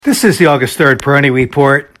This is the August 3rd Peroni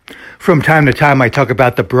Report. From time to time, I talk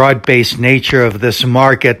about the broad-based nature of this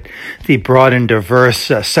market, the broad and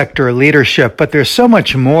diverse sector leadership, but there's so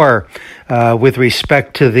much more with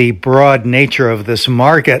respect to the broad nature of this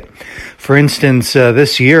market. For instance,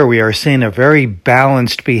 this year we are seeing a very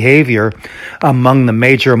balanced behavior among the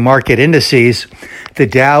major market indices. The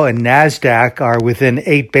Dow and NASDAQ are within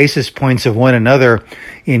 8 basis points of one another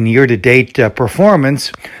in year-to-date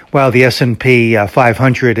performance, while the S&P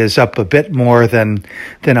 500 is up a bit more than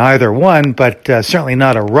either one, but certainly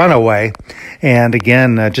not a runaway. And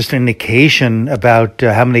again, just an indication about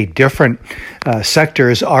how many different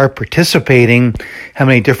sectors are participating, how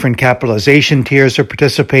many different capitalization tiers are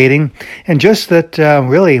participating, and just that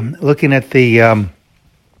really looking at the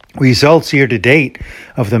results year to date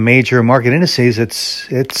of the major market indices,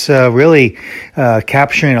 it's really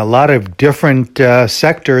capturing a lot of different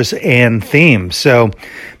sectors and themes. So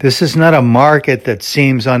this is not a market that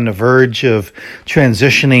seems on the verge of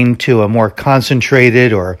transitioning to a more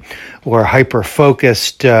concentrated or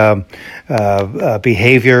hyper-focused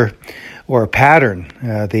behavior or pattern.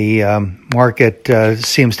 The market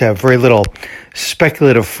seems to have very little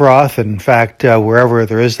speculative froth. In fact, wherever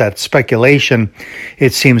there is that speculation,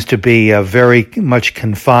 it seems to be very much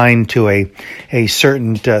confined to a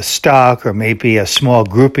certain stock or maybe a small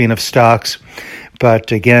grouping of stocks.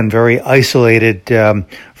 But again, very isolated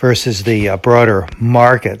versus the broader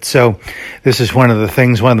market. So this is one of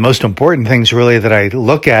the most important things really that I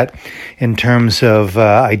look at in terms of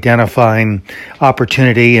identifying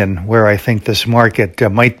opportunity and where I think this market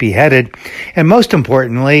might be headed. And most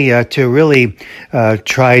importantly, to really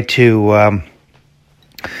try to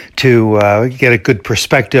get a good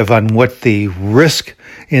perspective on what the risk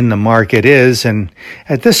in the market is. And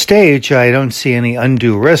at this stage, I don't see any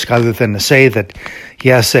undue risk other than to say that,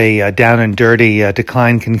 yes, a down and dirty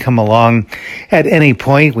decline can come along at any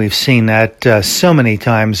point. We've seen that so many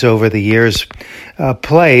times over the years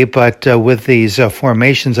play. But with these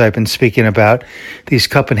formations I've been speaking about, these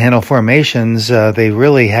cup and handle formations, they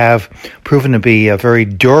really have proven to be very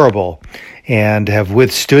durable and have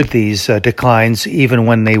withstood these declines even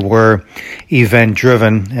when they were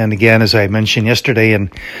event-driven. And again, as I mentioned yesterday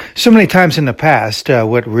and so many times in the past,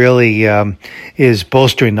 what really is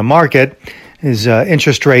bolstering the market is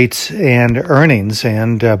interest rates and earnings,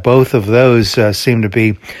 and both of those seem to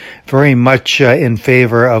be very much in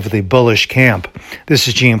favor of the bullish camp. This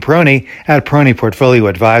is Gene Peroni at Peroni Portfolio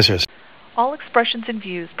Advisors. All expressions and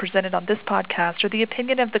views presented on this podcast are the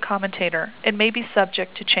opinion of the commentator and may be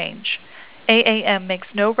subject to change. AAM makes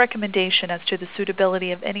no recommendation as to the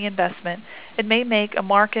suitability of any investment and may make a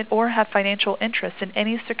market or have financial interest in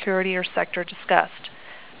any security or sector discussed.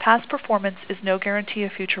 Past performance is no guarantee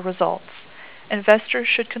of future results. Investors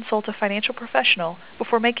should consult a financial professional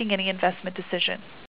before making any investment decision.